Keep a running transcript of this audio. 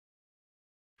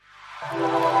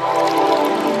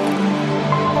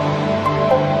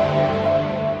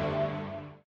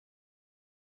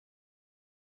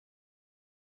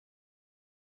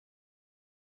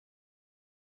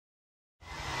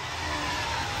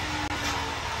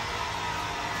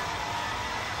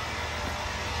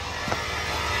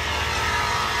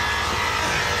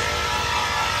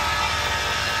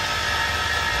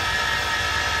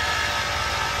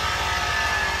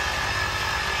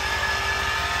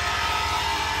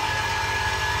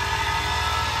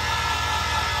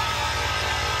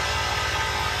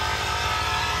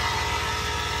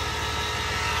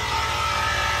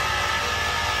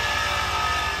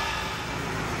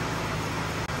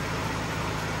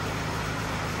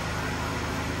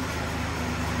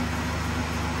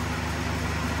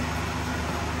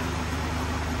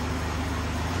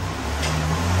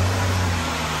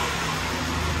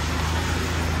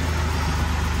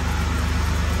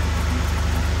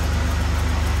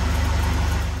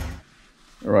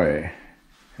Right,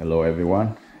 hello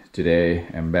everyone. Today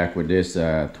I'm back with this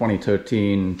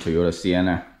 2013 Toyota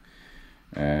Sienna.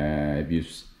 If you've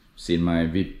seen my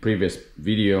previous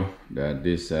video, that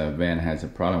this van has a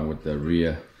problem with the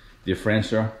rear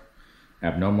differential,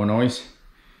 abnormal noise.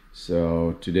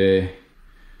 So today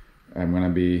I'm going to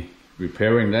be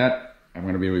repairing that. I'm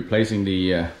going to be replacing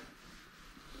the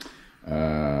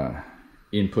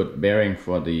input bearing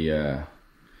for the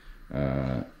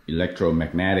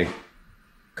electromagnetic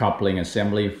coupling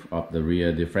assembly of the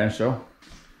rear differential.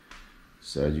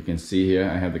 So as you can see here,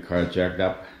 I have the car jacked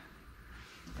up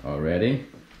already,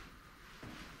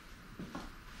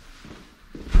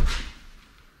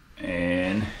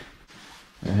 and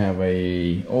I have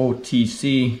a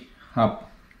OTC hub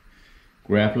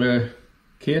grappler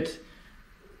kit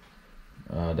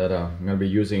that I'm going to be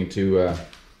using to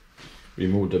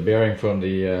remove the bearing from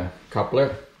the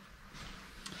coupler.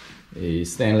 A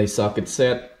Stanley socket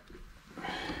set.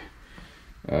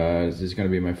 This is going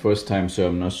to be my first time, so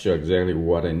I'm not sure exactly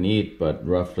what I need, but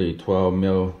roughly 12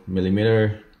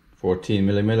 millimeter, 14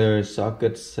 millimeter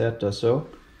socket set or so.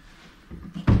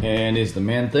 And it's the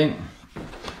main thing.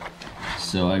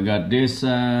 So I got this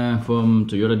from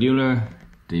Toyota dealer,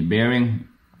 the bearing,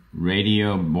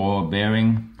 radial ball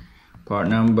bearing, part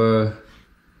number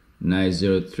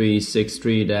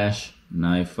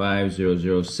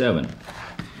 90363-95007.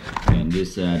 And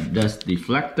this dust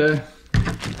deflector,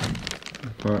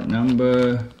 part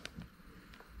number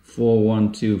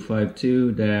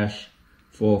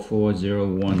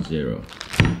 41252-44010.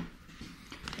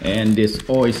 And this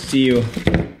oil seal,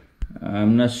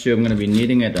 I'm not sure I'm going to be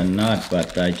needing it or not,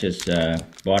 but I just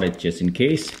bought it just in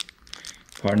case.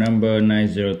 Part number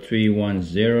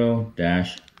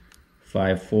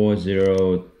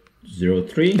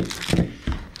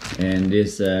 90310-54003. And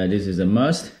this is a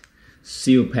must.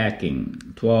 Seal packing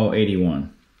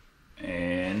 1281.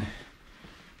 And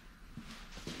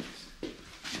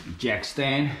jack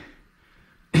stand,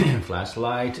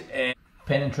 flashlight, and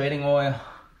penetrating oil,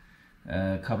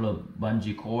 a couple of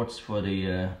bungee cords for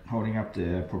the holding up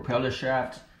the propeller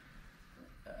shaft,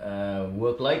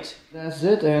 work light. That's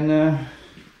it, and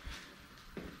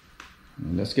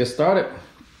let's get started.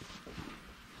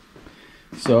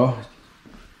 So,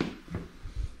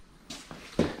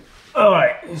 all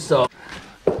right, so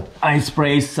I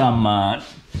spray some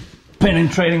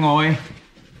penetrating oil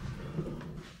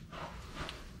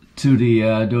to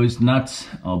the those nuts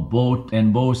or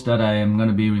bolts that I am going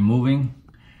to be removing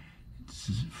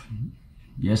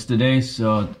yesterday.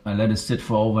 So I let it sit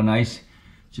for overnight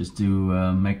just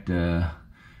to make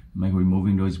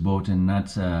removing those bolts and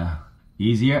nuts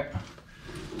easier.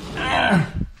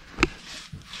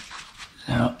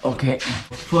 Okay,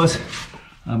 first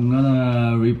I'm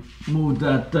gonna remove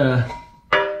that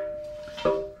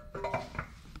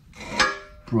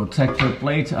protector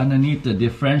plate underneath the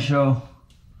differential.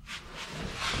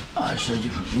 I'll show you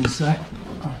from inside.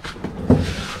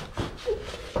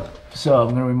 So I'm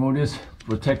gonna remove this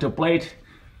protector plate,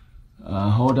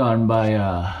 hold on by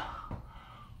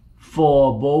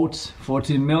 4 bolts,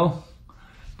 14 mil.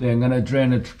 Then I'm gonna drain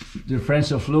the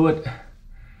differential fluid.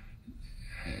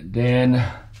 Then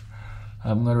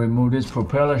I'm gonna remove this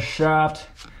propeller shaft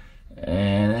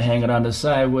and hang it on the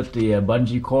side with the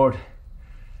bungee cord.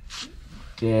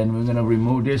 Then we're gonna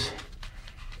remove this.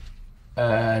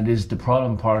 This is the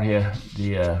problem part here.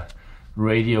 The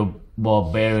radial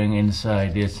ball bearing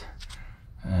inside this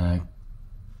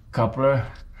coupler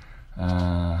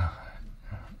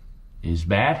is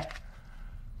bad.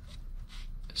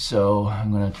 So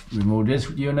I'm gonna remove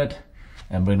this unit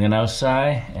and bring it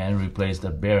outside and replace the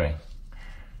bearing.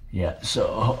 Yeah,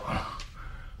 so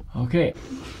okay.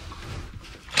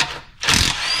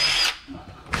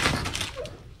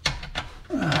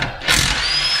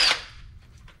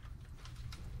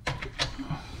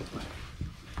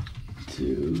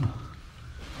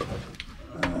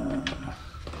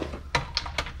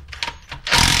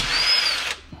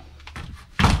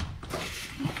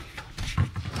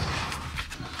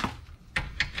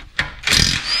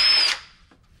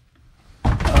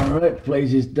 All right,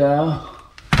 place this down.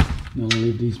 I'm gonna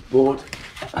leave this board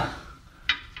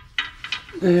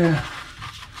there.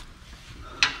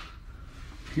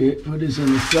 Okay, put this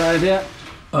on the side there.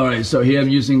 All right, so here I'm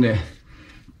using the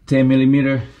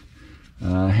 10mm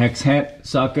hex head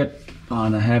socket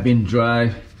on a 1/2"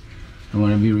 drive. I'm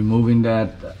going to be removing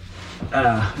that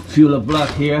fueler plug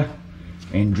here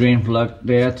and drain plug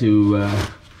there to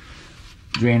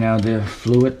drain out the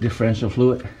fluid, differential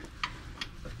fluid.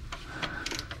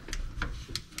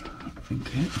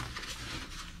 Okay,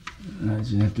 I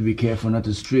just have to be careful not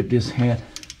to strip this head,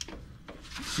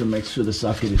 so make sure the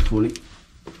socket is fully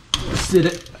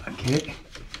seated. Okay,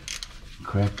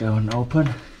 crack that one open.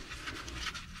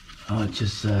 I'll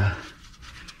just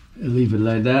leave it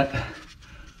like that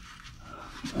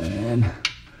and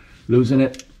loosen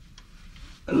it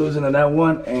that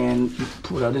one and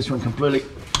pull out this one completely.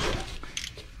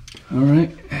 All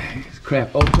right,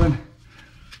 crack open.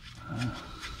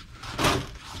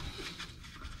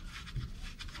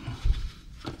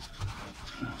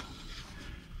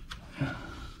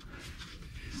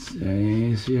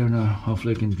 See here now,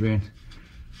 hopefully I can drain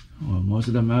most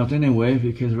of them out anyway,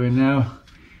 because right now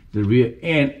the rear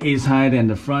end is higher than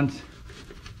the front.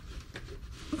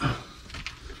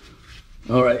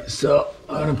 All right, so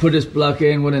I'm gonna put this plug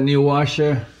in with a new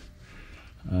washer.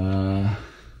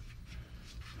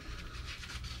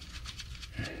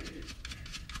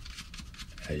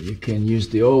 You can use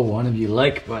the old one if you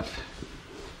like, but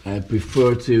I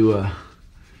prefer to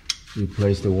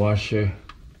replace the washer.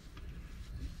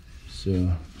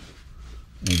 So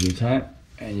every time,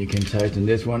 and you can tighten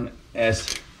this one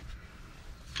as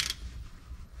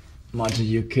much as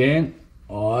you can,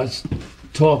 or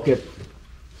torque it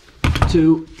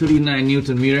to 39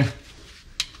 Newton meter.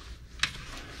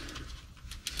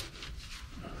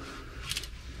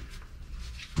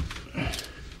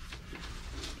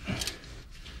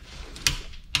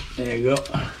 There you go.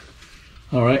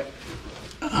 All right,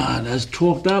 that's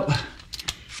torqued up,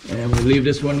 and we'll leave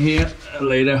this one here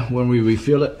later when we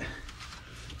refill it.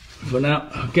 For now,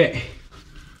 okay.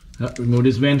 Remove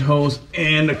this vent hose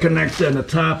and the connector on the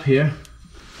top here.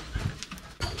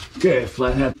 Okay,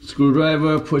 flathead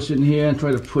screwdriver, push in here and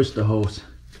try to push the hose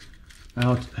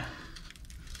out.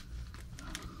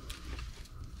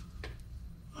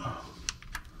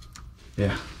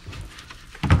 Yeah.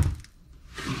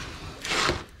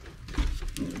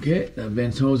 Okay, that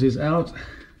vent hose is out.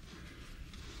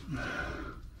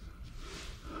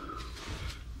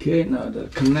 Okay, now the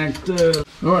connector.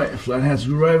 All right, flathead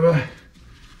screwdriver.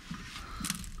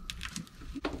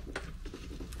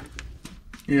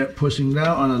 Yeah, pushing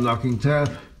down on the locking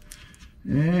tab.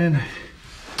 And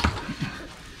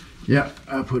yeah,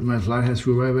 I put my flathead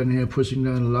screwdriver in here, pushing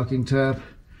down the locking tab.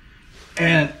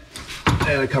 And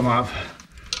it'll come off.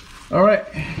 All right,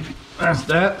 that's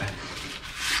that.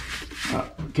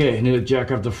 Okay, I need to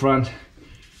jack up the front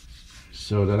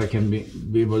so that I can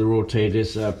be able to rotate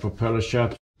this propeller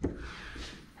shaft.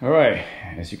 All right,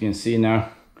 as you can see now,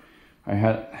 I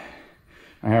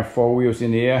have 4 wheels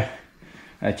in the air.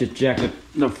 I just jacked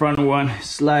the front one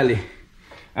slightly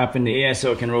up in the air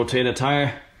so I can rotate the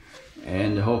tire,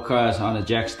 and the whole car is on a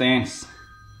jack stands,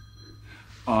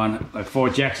 on like 4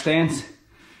 jack stands.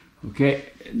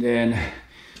 Okay, then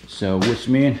so which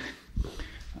means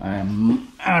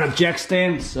I'm out of jack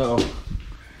stand, so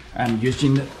I'm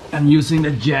using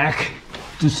the jack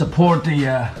to support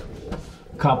the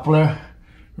coupler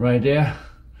right there,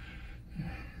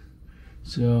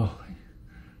 so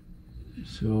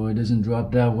it doesn't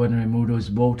drop down when I remove those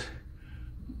bolts.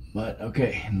 But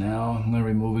okay, now I'm going to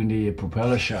removing the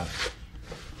propeller shaft.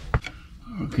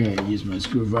 Okay, use my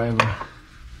screwdriver,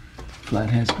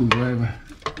 flathead screwdriver.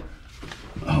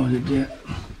 Hold it there.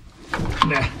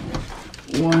 There.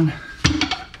 1,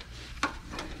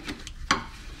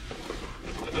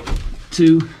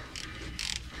 2.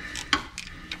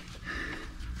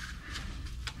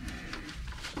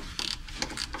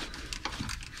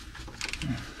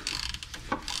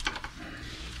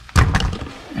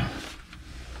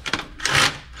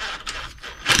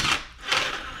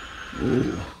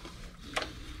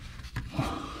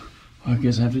 I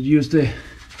guess I have to use the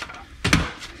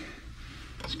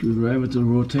screwdriver to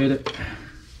rotate it.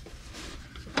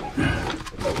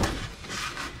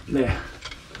 There.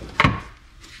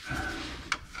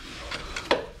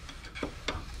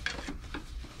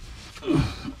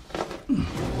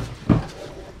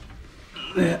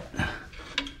 There.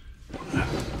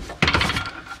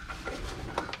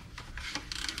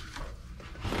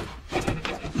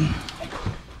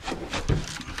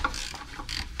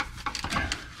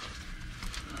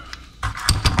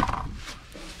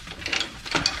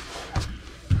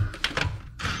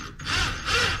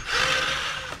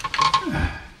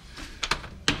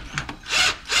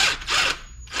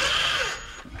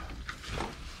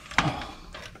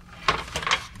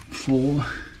 4.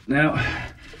 Now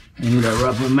I need a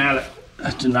rubber mallet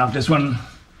to knock this one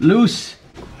loose.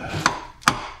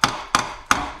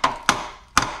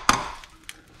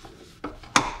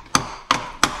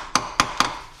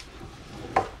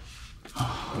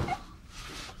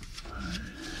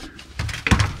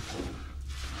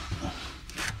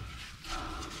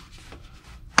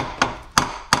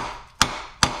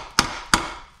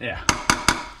 Yeah.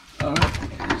 All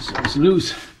right, so it's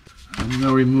loose. I'm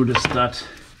gonna remove the stud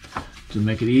to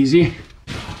make it easy.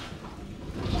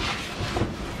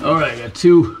 All right, I got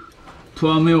 2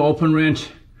 12mm open wrench.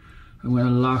 I'm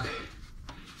gonna lock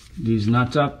these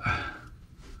nuts up.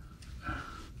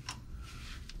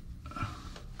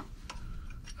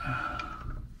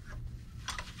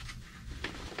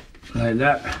 Like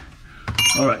that.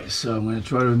 All right, so I'm gonna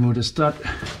try to remove the stud.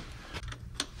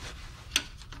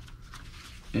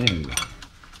 There we go.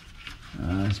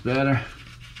 That's better.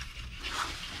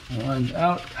 One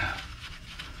out.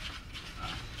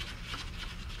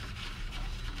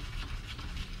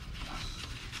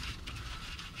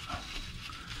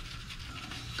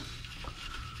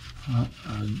 Well,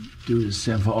 I'll do the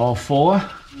same for all 4. All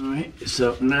right,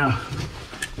 so now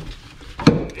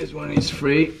this one is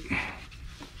free.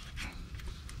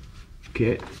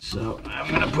 Okay, so I'm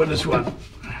gonna put this one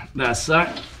that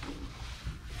side.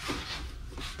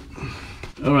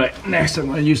 All right, next I'm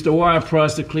going to use the wire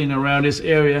press to clean around this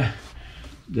area.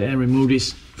 Then remove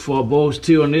these 4 bolts,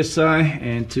 2 on this side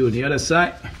and 2 on the other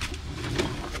side.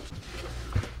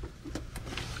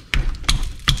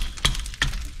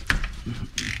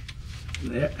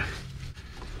 There.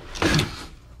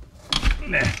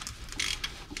 There.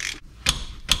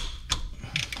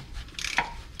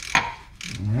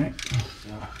 All right,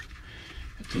 so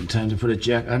I think time to put a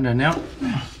jack under now.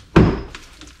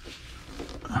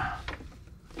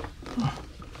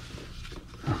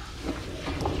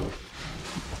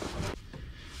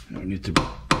 I need to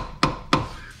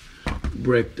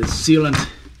break the sealant.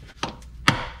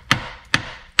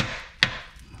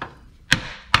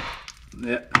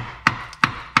 Yeah,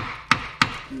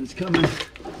 it's coming.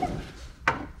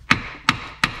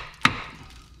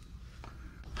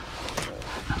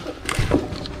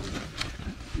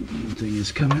 The thing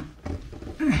is coming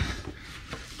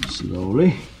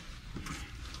slowly.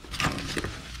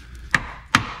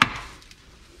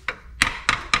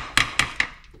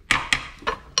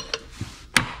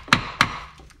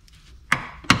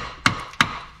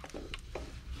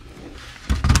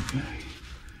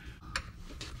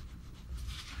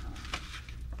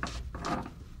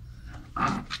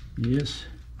 Yes,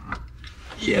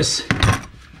 yes,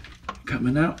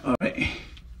 coming out. All right,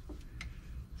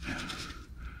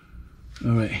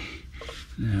 all right.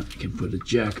 Now we can put the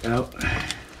jack out.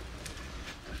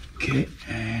 Okay,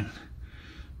 and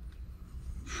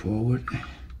forward.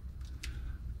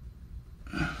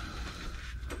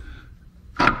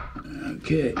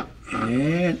 Okay,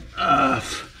 and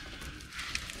off.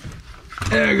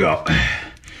 There we go.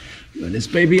 Got this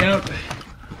baby out.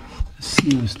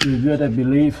 Seal is still good, I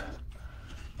believe.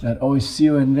 That always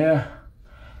seal in there.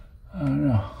 I don't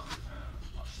know.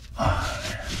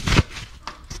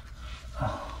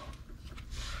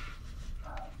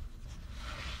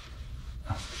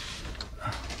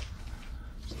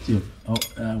 Still, oh,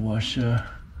 that washer.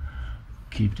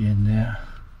 Keep it in there.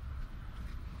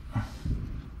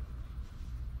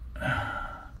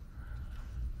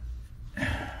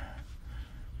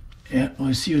 Yeah,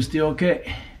 always seal still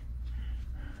okay.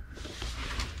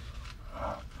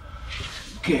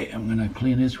 Okay, I'm gonna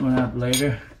clean this one up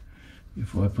later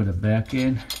before I put it back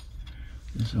in.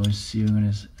 This always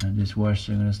sealing in this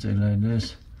washer. I'm gonna stay like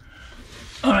this.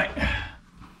 All right.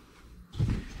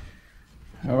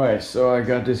 All right, so I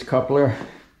got this coupler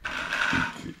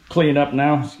cleaned up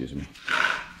now. Excuse me.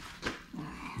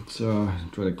 So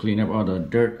try to clean up all the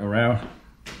dirt around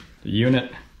the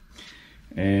unit,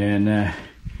 and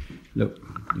look,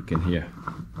 you can hear.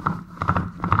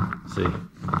 See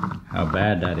how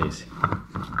bad that is.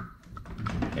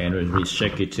 And it's really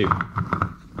shaky too.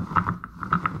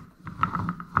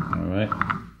 Alright.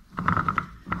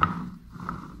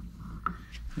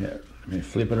 Yeah, let me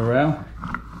flip it around.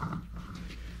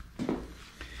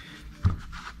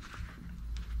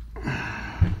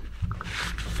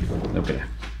 Look at that.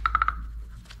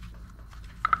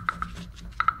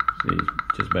 See,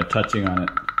 just by touching on it.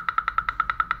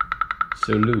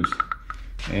 So loose.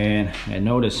 And I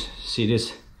notice, see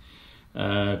this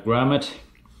grommet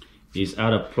is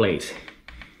out of place,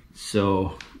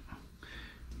 so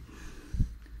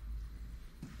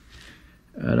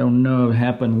I don't know what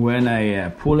happened when I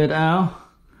pull it out,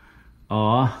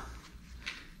 or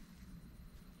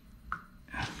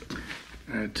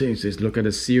I think this, look at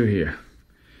the seal here.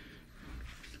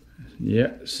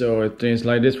 Yeah, so it things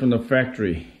like this from the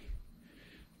factory.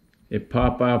 It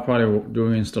pop out probably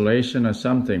during installation or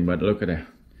something, but look at it.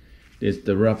 It's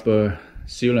the rubber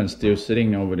sealant still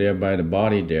sitting over there by the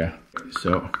body there.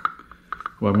 So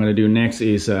what I'm gonna do next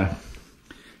is I'm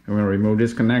gonna remove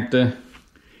this connector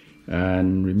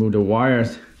and remove the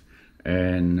wires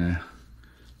and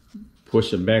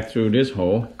push it back through this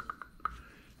hole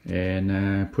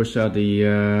and push out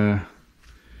the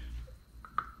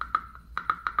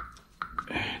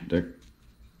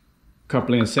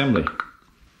coupling assembly.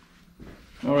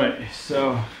 All right,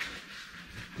 so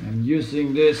I'm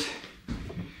using this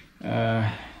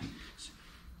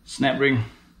snap ring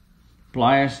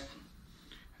pliers.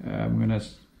 I'm gonna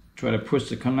try to push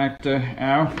the connector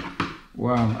out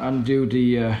while undo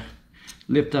the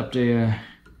lift up the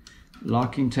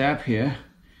locking tab here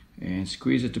and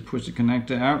squeeze it to push the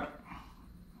connector out.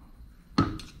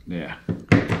 There.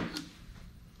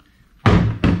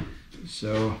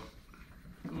 So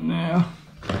now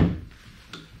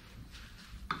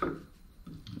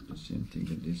the same thing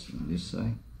with this on this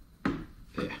side.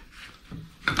 There.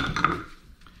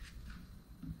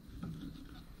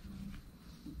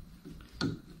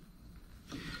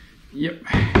 Yep.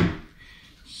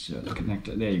 So the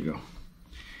connector, there you go.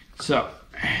 So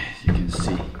as you can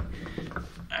see,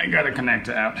 I got a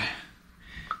connector out.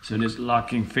 So this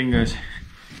locking fingers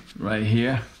right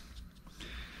here,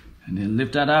 and then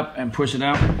lift that up and push it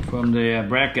out from the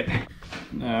bracket.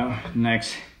 Now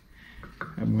next,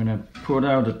 I'm gonna put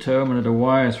out the terminal of the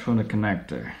wires from the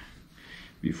connector.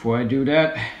 Before I do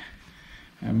that,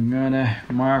 I'm gonna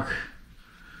mark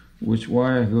which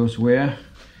wire goes where.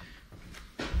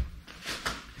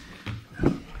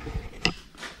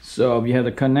 So we have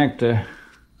the connector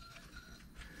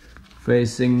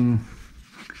facing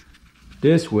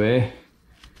this way,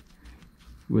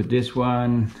 with this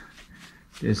one,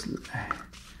 with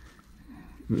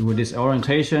this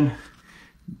orientation,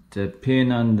 the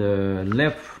pin on the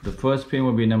left, the first pin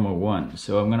will be number 1.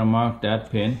 So I'm gonna mark that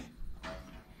pin.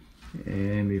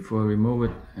 And before I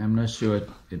remove it, I'm not sure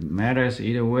it matters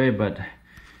either way, but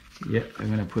yeah, I'm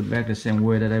gonna put back the same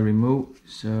way that I removed.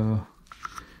 So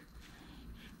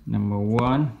number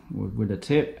 1 with the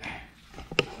tip.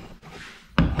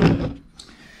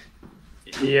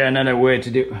 Yeah,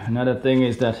 another thing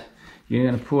is that you're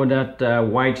gonna put that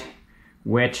white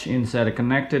wedge inside the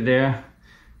connector there,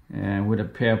 and with a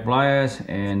pair of pliers,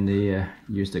 and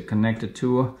use the connector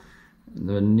tool,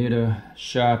 the needle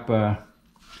sharp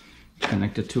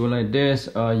connector tool like this,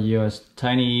 or your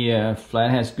tiny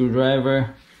flathead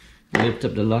screwdriver. Lift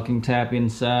up the locking tab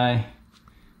inside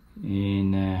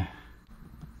and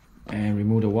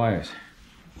remove the wires.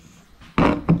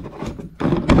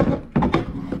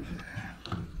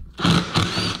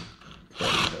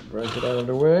 Brush it out of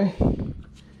the way.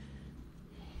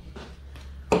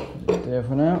 There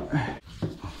for now.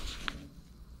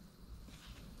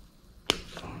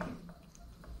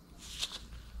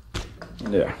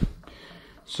 There.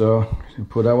 So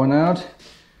put that one out.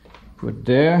 Put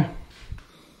there.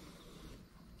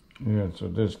 Yeah. So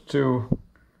there's 2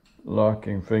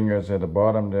 locking fingers at the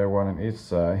bottom there, one on each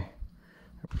side.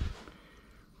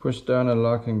 Push down the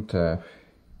locking tab.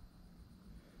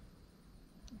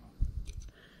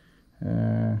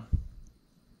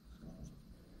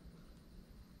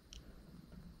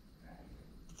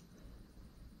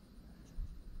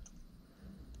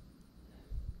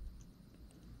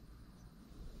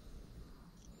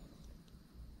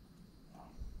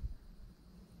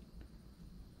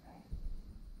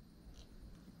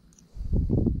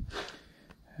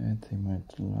 I think my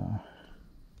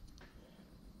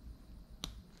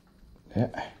yeah.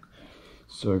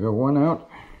 So I got one out.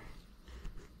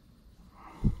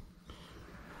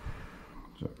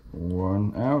 So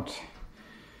one out,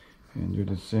 and do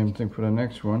the same thing for the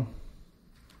next one.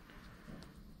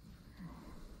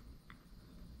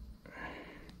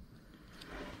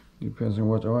 Depends on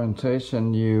what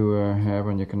orientation you have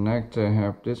on your connector. I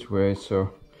have this way,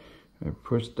 so I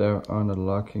push down on the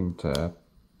locking tab,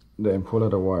 then pull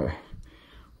out the wire.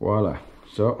 Voila.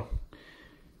 So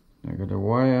I got the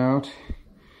wire out.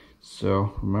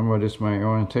 So remember, this is my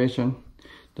orientation.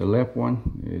 The left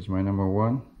one is my number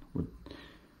 1 with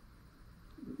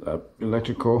that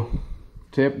electrical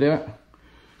tape there.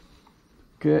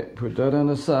 Okay, put that on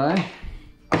the side.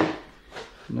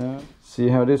 Now see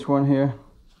how this one here,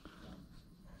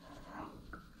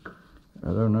 I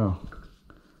don't know.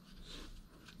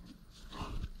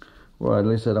 Well, at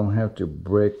least I don't have to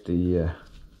break the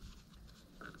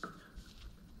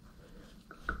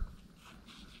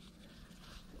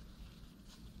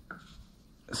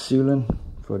sealant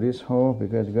for this hole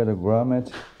because you got a grommet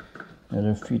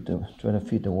and try to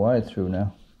feed the wire through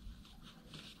now.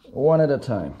 One at a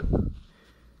time.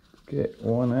 Get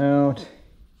one out,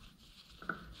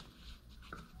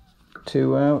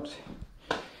 two out.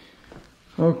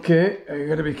 Okay, you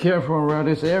gotta be careful around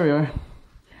this area.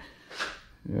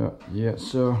 Yeah,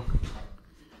 so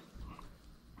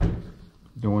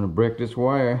don't want to break this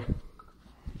wire.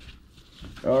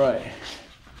 All right,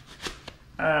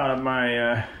 out of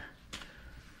my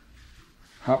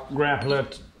hop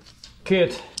grappler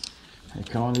kit, I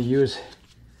can only use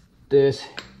this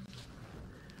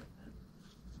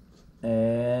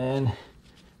and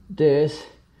this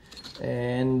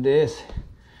and this.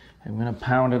 I'm gonna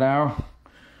pound it out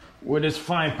with this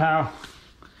 5-pound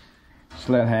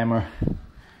sled hammer,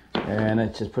 and I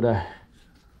just put a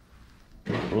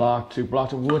two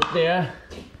blocks of wood there,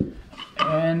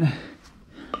 and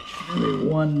maybe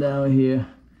one down here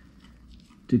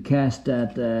to catch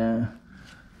that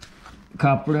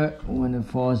coupler when it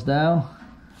falls down.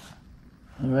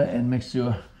 All right, and make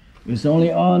sure it's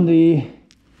only on the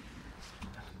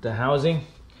housing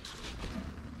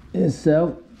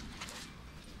itself.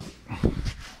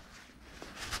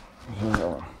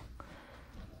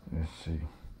 Let's see.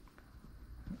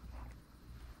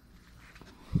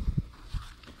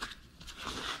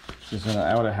 Just on the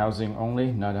outer housing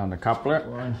only, not on the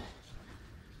coupler.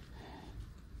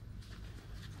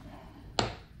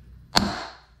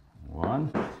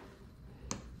 One,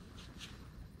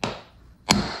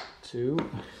 two,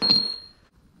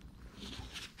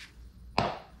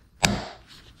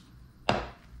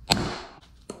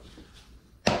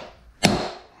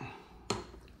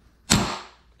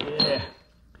 yeah.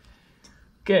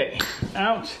 Okay,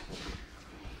 out.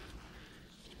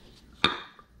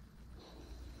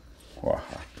 Wow.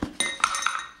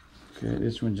 Okay,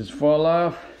 this one just fall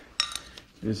off.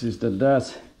 This is the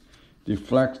dust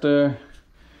deflector.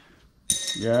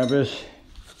 Garbage.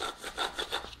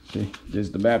 See, this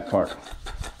is the bad part.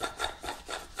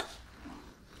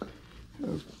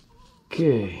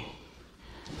 Okay,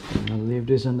 I'm gonna leave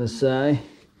this on the side.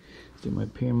 See my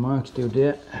pin mark still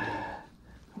there.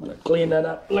 I'm gonna clean that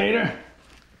up later.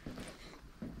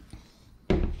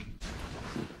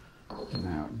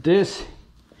 Now this.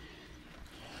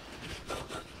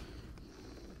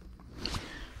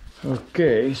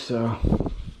 Okay, so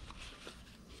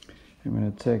I'm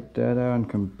going to take that out and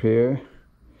compare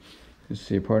to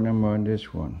see part number on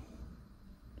this one.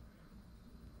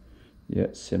 Yeah,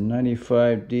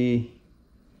 795D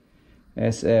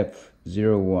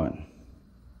SF01.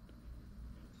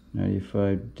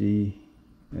 95D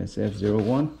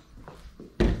SF01.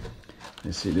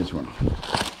 Let's see this one.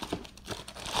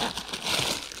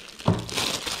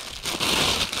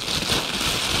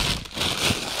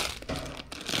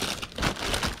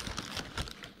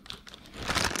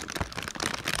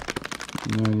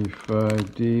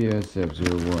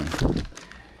 SF01.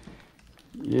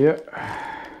 Yep.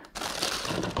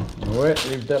 Alright,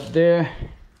 leave that there.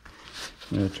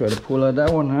 I'm gonna try to pull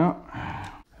that one out.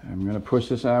 I'm gonna push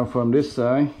this out from this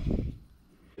side.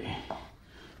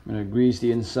 I'm gonna grease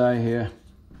the inside here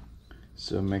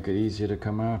so make it easier to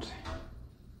come out.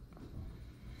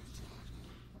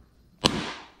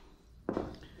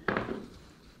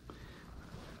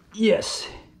 Yes.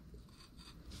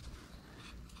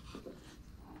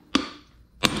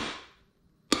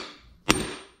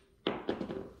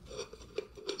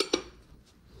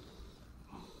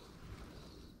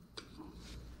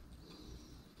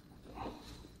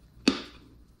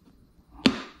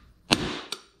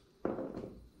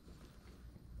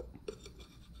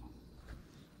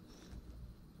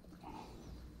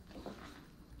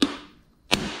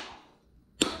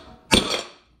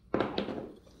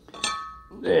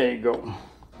 There you go.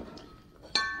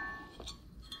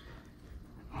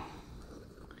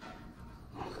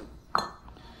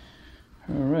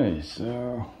 Alright,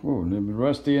 so, a little bit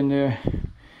rusty in there.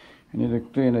 I need to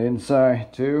clean the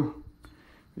inside too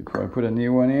before I put a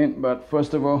new one in. But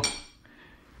first of all,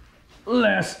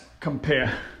 let's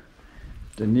compare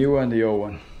the new one and the old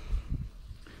one.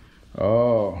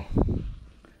 Oh,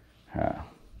 ha.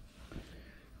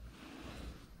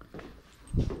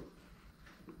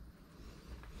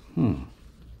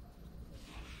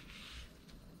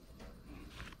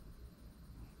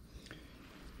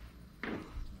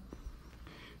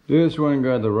 This one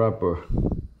got the rubber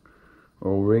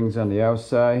O-rings on the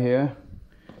outside here.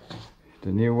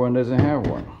 The new one doesn't have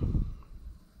one.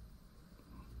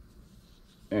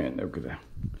 And look at that.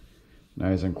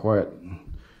 Nice and quiet.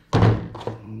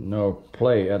 No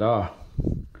play at all.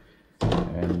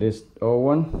 And this old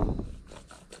one.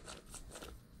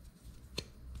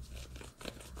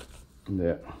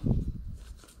 There.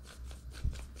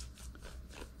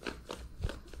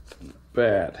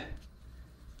 bad.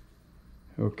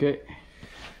 Okay.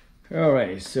 All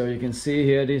right, so you can see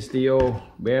here, this is the old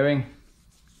bearing.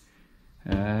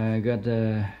 I got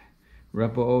the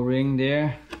rubber O-ring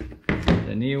there.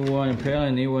 The new one, apparently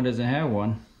the new one doesn't have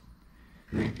one,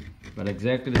 but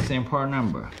exactly the same part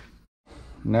number.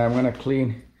 Now I'm gonna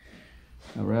clean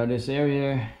around this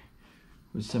area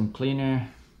with some cleaner,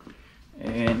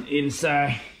 and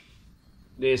inside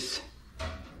this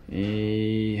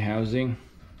housing,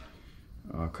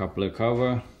 a coupler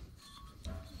cover.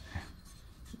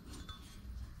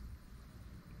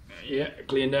 Yeah,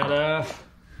 clean that off.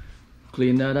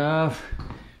 Clean that off.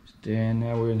 Then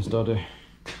now we'll install the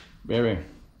bearing.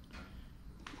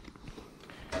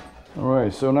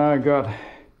 Alright, so now I got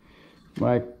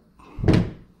my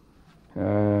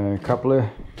coupler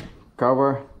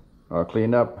cover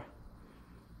cleaned up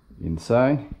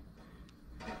inside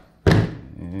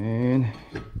and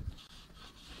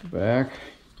back,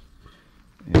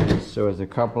 and so is the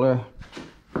coupler.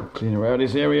 Clean around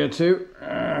this area too.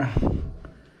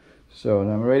 So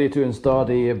I'm ready to install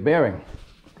the bearing.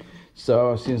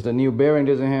 So since the new bearing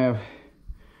doesn't have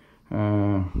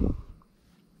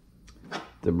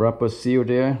the rubber seal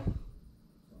there,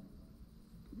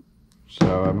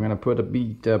 so I'm gonna put a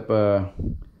bead up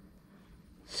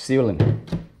sealant,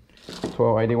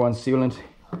 1281 sealant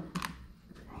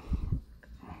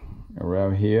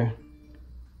around here,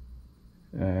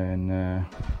 and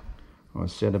I'll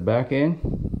set it back in.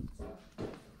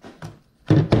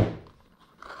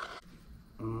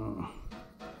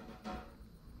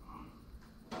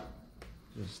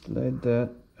 Just like that.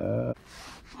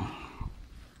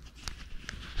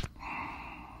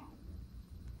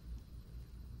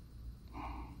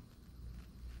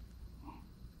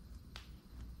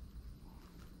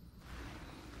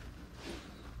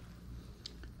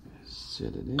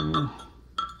 Set it in. All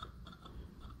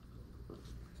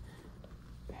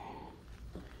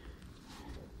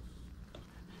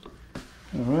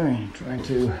right, trying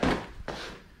to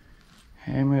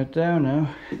hammer it down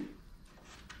now.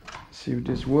 See if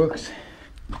this works.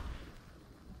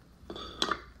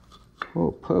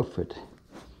 Oh, perfect.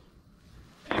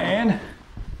 And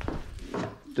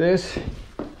this,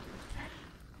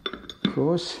 of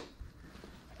course,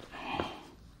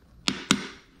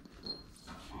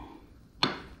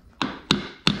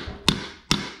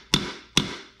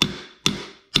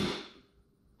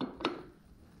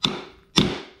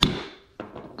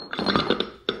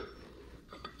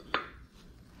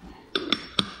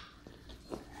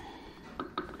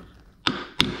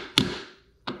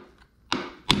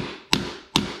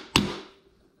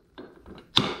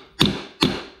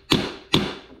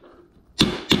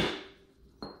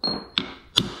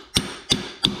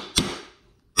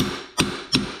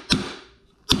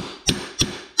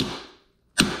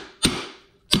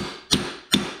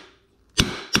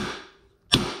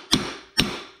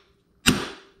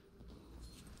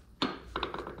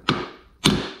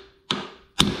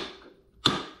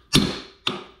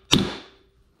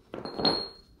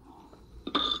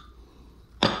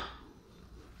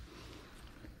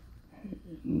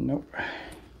 nope.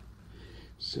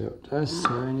 So that's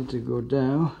how I need to go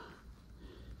down.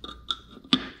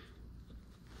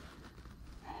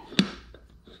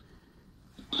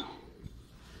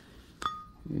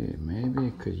 Yeah, maybe I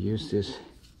could use this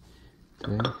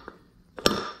thing.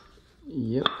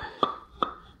 Yep.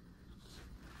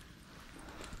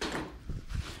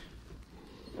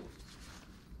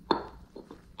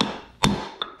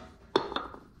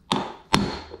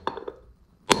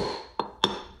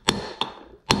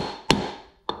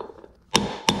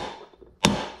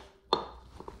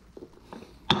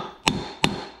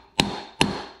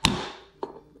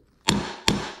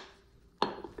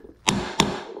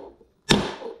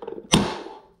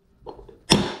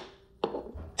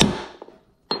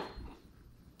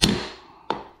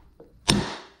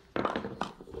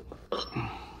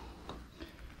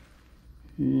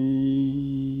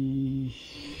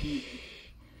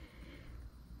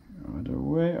 Other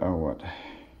way or what?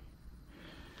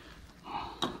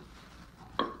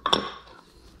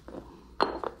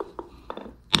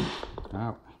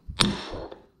 Out.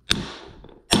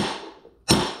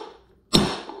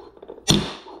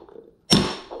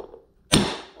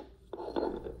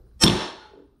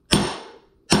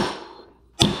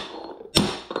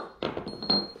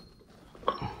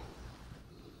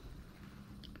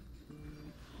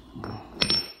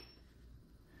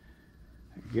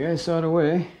 Guess out of the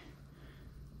way.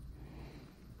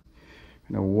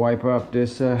 Gonna wipe off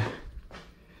this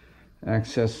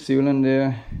excess sealant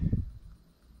there.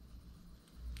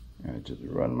 I just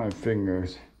run my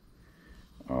fingers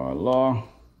along,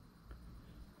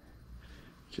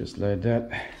 just like that.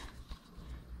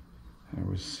 I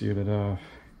will seal it off.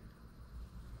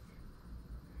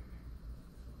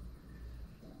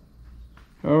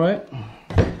 All right,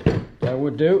 that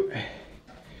would do.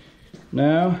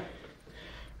 Now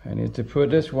I need to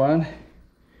put this one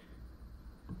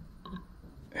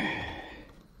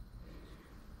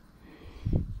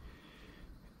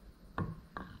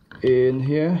in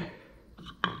here.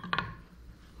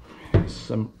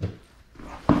 Some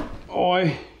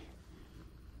oil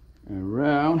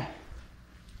around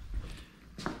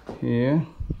here.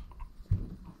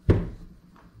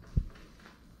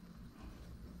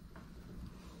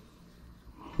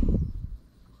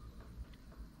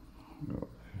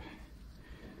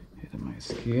 Hit my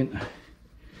skin.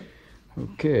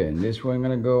 Okay, and this one I'm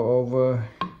gonna go over.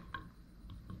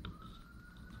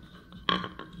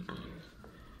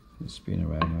 Spin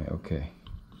around, okay,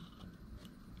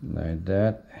 like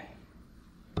that.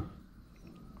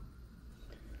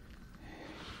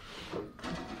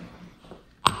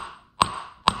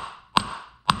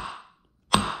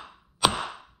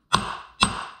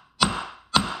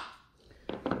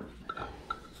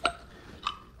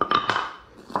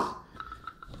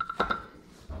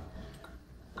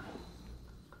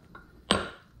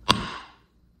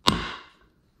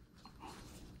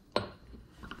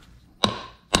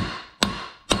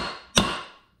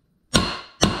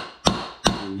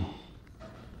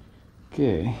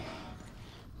 Okay,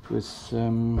 put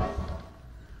some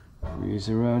grease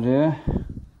around there.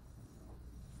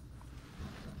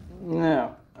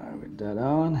 Now, I put that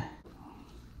on.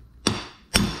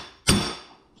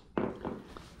 All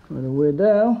the way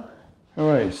down.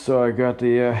 All right, so I got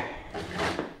the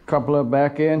coupler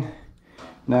back in.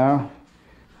 Now,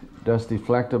 dust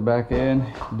deflector back in.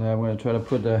 Now I'm going to try to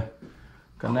put the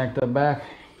connector back.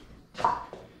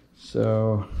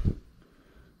 So,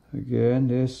 again,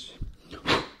 this.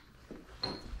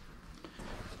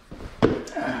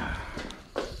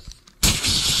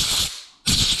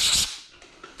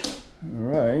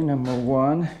 Alright, number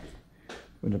one,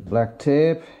 with the black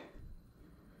tape,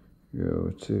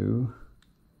 go to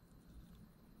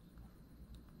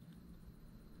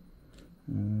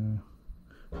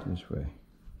this way.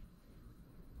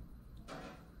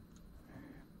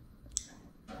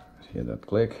 Hear that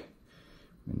click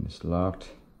when it's locked.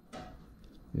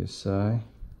 This side,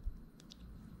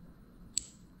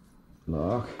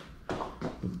 lock,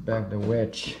 put back the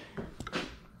wedge.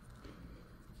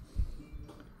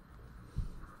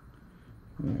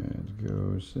 It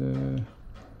goes this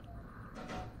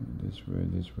way,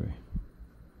 this way,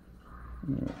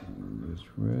 this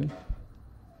way.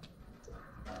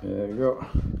 There you go.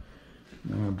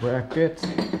 Now bracket.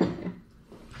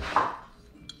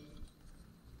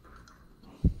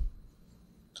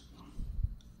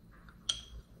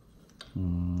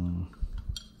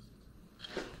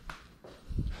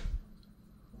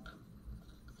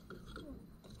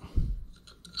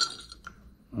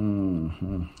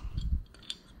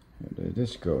 Where did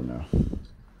this go now?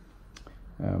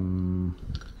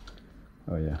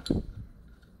 Oh yeah.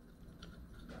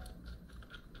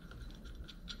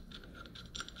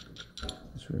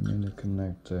 This we mean to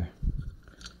connect going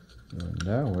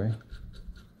that way.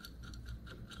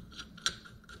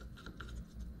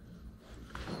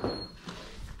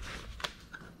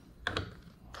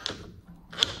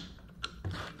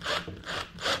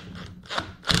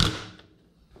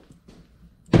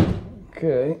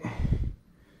 Okay.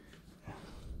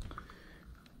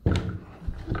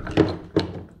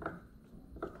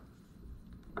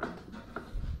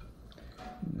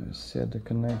 Let's set the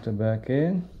connector back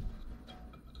in.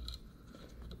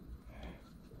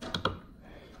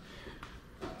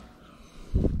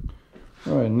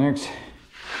 Alright, next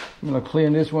I'm gonna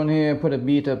clean this one here, put a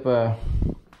beat up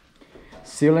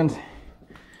sealant.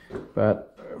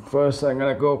 But first I'm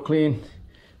gonna go clean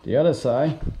the other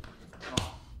side.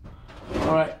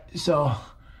 Alright, so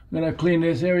I'm gonna clean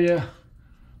this area,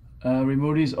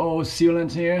 remove these old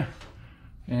sealant here,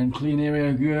 and clean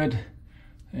area good,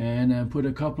 and put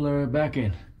a coupler back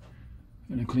in.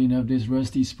 I'm gonna clean up this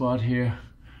rusty spot here.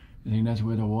 I think that's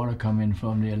where the water come in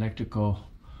from, the electrical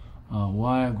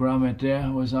wire grommet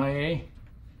there was IA.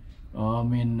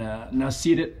 Not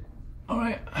seated.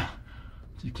 Alright,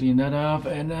 to clean that up,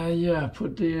 and yeah,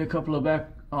 put the coupler back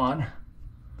on.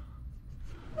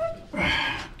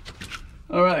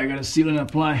 Alright, I got a sealant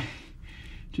apply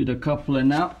to the coupler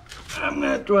now. I'm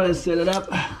gonna try to set it up.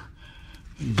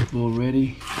 Is the bolt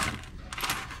ready?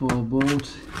 4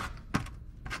 bolts.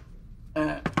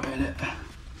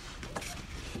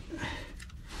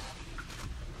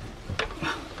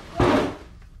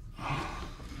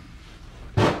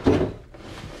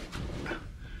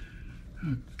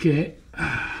 Okay.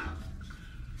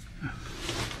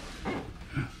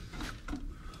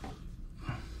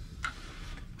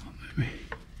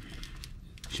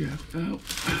 Oh.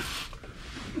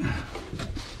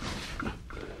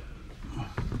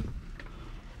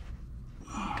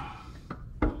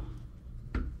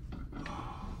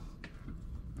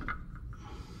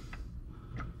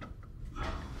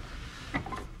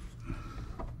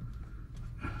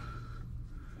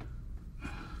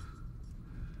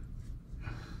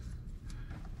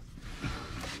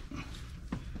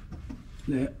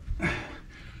 There.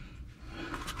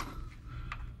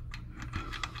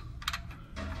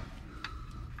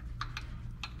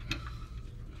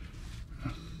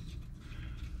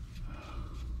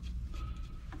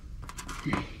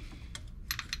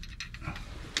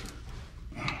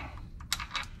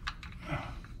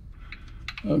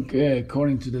 Okay,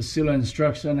 according to the sealer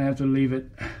instruction, I have to leave it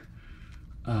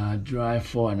dry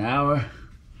for an hour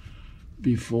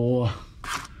before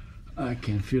I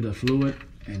can fill the fluid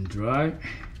and dry.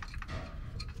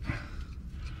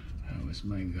 That was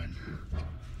my gun.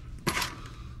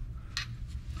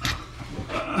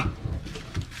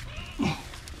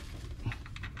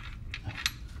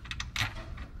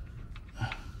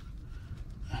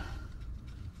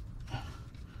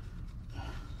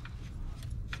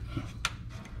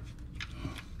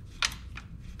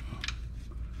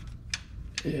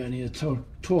 Yeah, I need to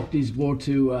torque these boards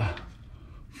to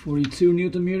 42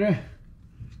 Newton meter.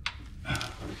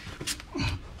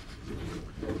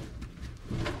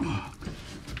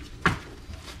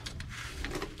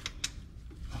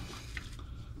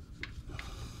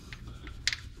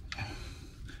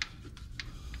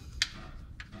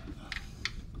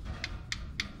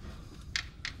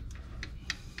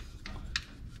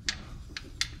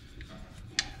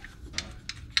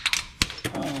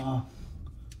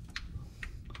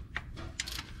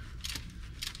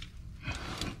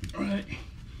 Right.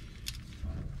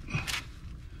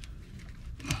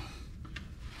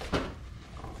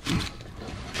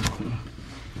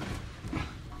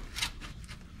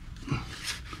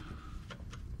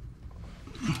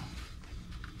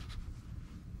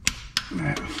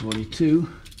 Right, 42,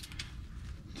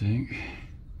 I think.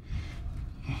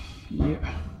 Yeah.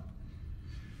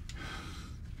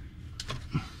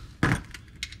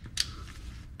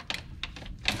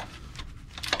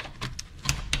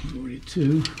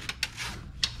 Two.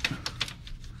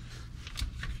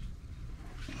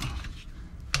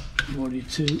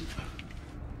 42.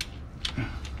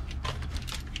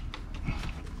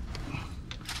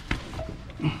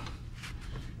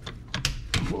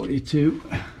 42.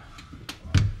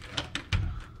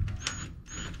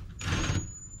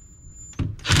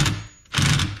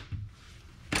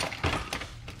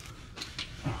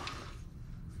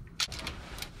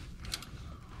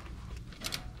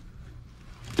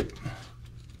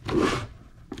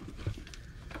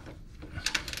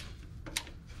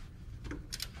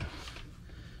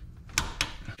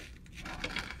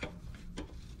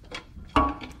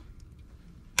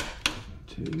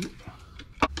 2,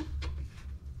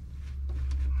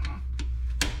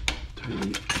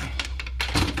 3,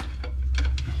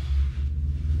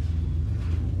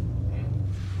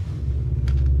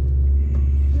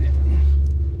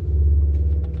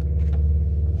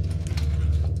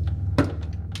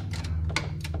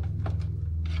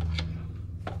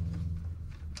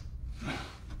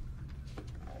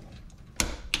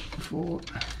 4.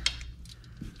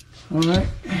 All right.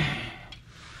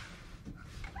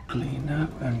 Clean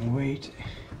up and wait.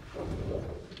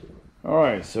 All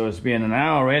right, so it's been an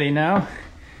hour already now.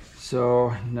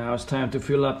 So now it's time to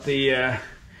fill up the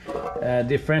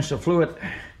differential fluid.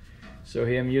 So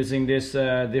here I'm using this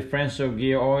differential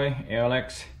gear oil,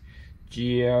 LX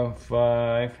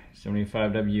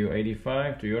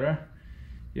GL575W85 Toyota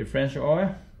differential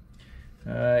oil.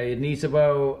 It needs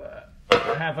about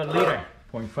half a liter,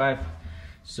 0.5.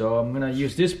 So I'm gonna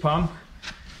use this pump.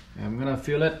 I'm gonna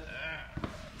fill it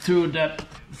through that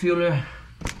filler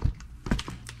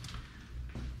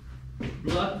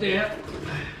blood there.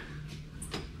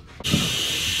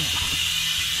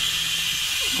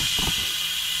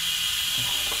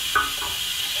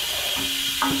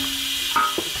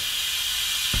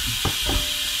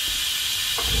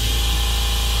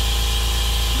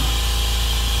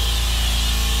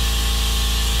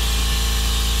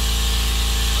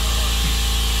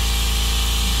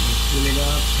 Fill it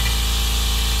up.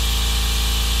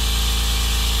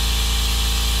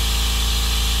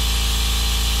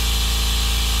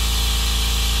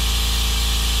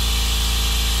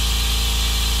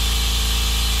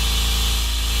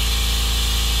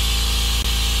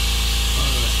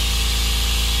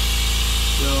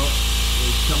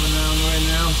 Coming down right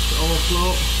now, it's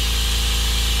overflow.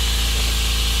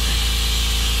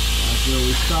 That's where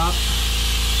we stop.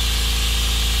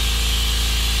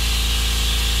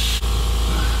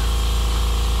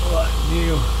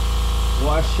 new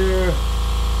washer.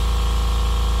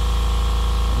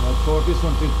 And I'll torque this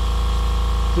one to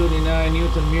 39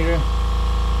 Newton meter.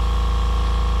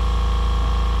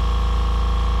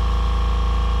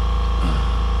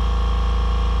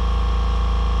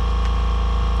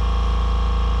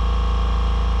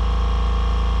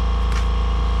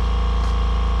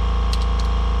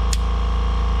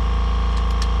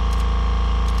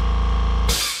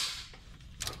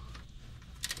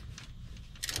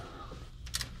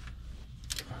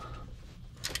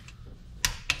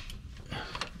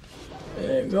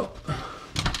 There you go.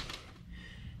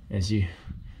 As you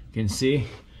can see,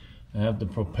 I have the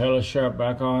propeller shaft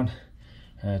back on.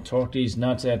 Torque these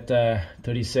nuts at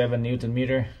 37 Newton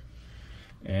meter,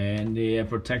 and the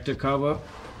protector cover,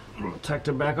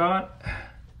 protector back on,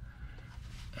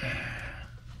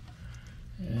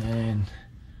 and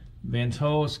bent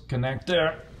hose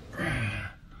connector.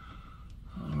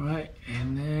 All right,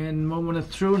 and then moment it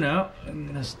through now. I'm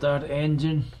gonna start the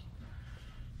engine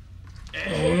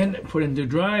and put into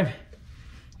drive.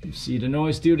 You see the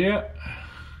noise still there?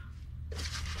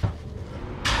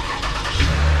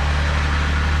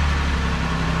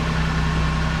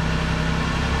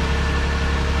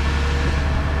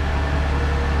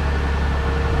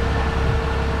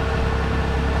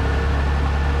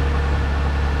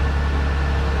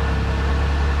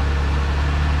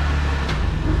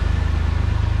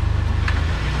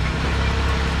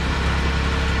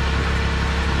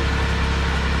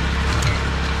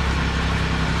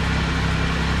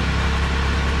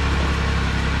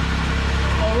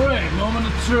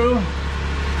 Through.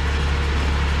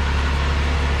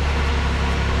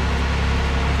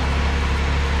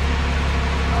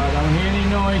 I don't hear any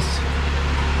noise.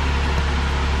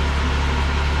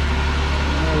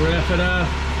 I'll wrap it up.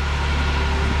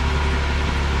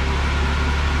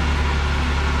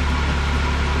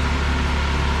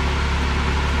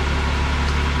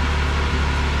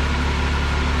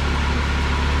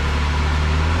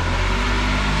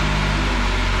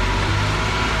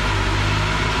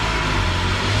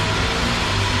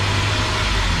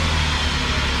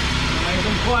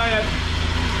 Quiet.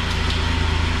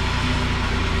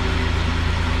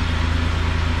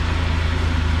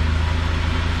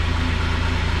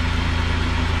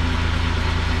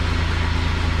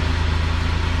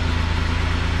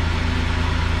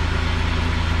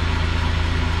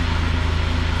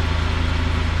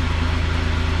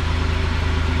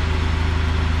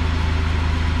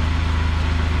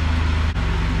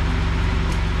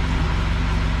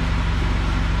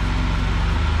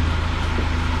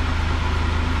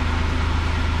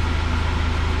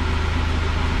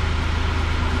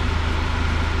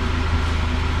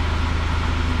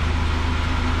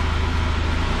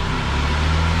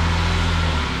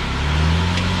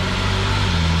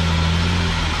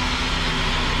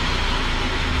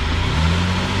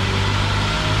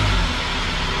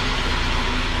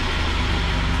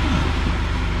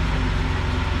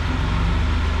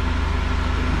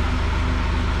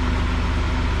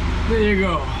 There you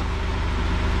go.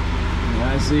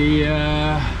 That's the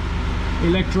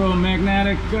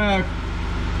electromagnetic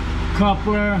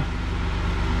coupler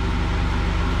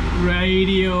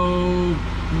radial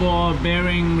ball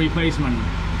bearing replacement.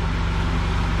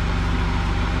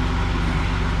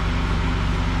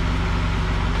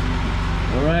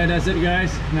 Alright, that's it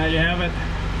guys. Now you have it.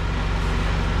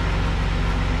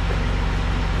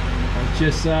 It's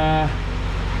just a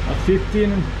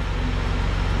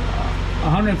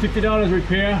 $150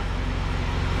 repair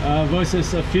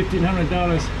versus a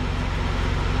 $1,500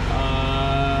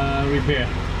 repair.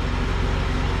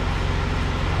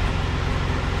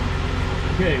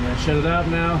 Okay, I'm gonna shut it out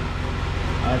now.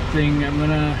 I think I'm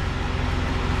gonna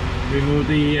remove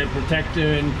the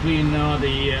protector and clean all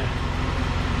the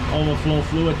overflow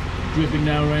fluid dripping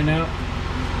down right now.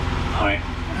 Alright,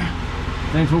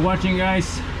 thanks for watching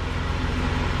guys.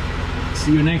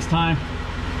 See you next time.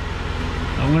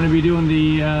 I'm going to be doing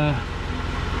the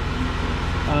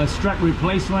strut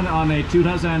replacement on a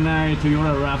 2009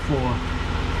 Toyota RAV4.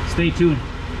 Stay tuned.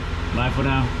 Bye for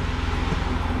now.